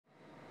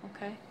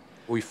Okay.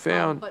 We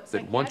found But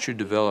that once you psychiatrically,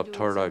 develop you're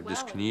doing so tardive well in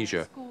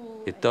dyskinesia,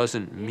 school it and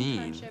doesn't your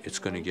mean internship, it's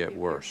you're going to going to get be a peer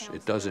worse. It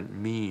counselor, doesn't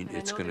mean and I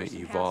it's know going there's to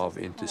some evolve hassles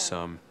at into home,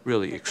 some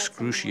really but that's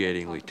something we're going to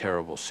excruciatingly talk about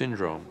terrible and how to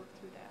syndrome, work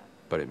through that.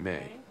 but it may.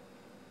 Okay?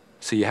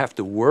 So you have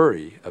to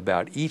worry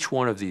about each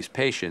one of these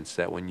patients,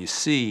 that when you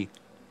see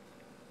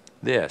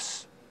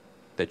this,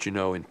 that you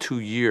know in 2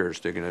 years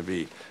they're going to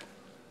be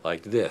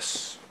like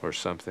this or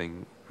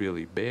something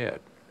really bad.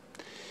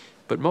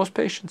 But most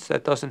patients,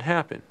 that doesn't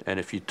happen. And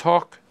if you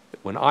talk,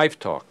 when I've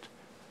talked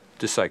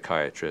to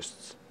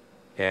psychiatrists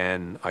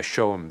and I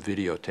show them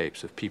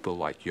videotapes of people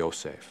like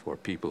Yosef or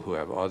people who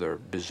have other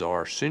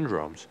bizarre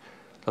syndromes,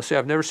 they'll say,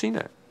 I've never seen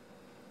that.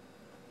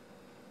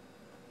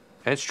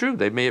 And it's true,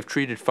 they may have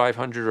treated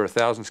 500 or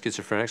 1,000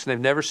 schizophrenics and they've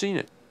never seen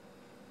it.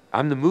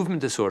 I'm the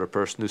movement disorder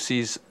person who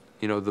sees,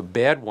 the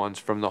bad ones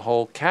from the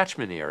whole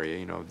catchment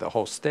area, the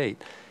whole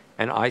state,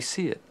 and I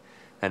see it.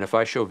 And if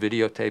I show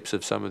videotapes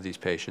of some of these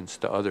patients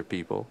to other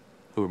people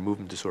who are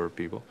movement disorder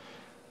people,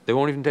 they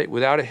won't even take,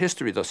 without a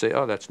history, they'll say,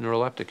 oh, that's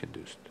neuroleptic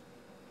induced.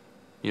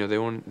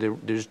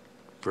 There's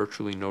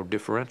virtually no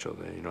differential.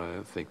 They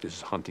don't think this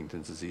is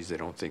Huntington's disease. They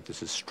don't think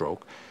this is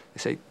stroke. They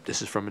say,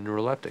 this is from a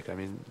neuroleptic. I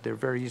mean, they're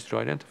very easy to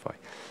identify.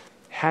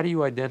 How do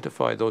you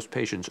identify those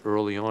patients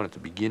early on at the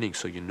beginning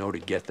so you know to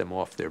get them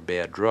off their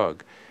bad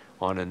drug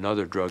on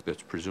another drug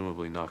that's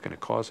presumably not going to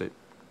cause it?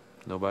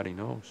 Nobody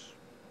knows.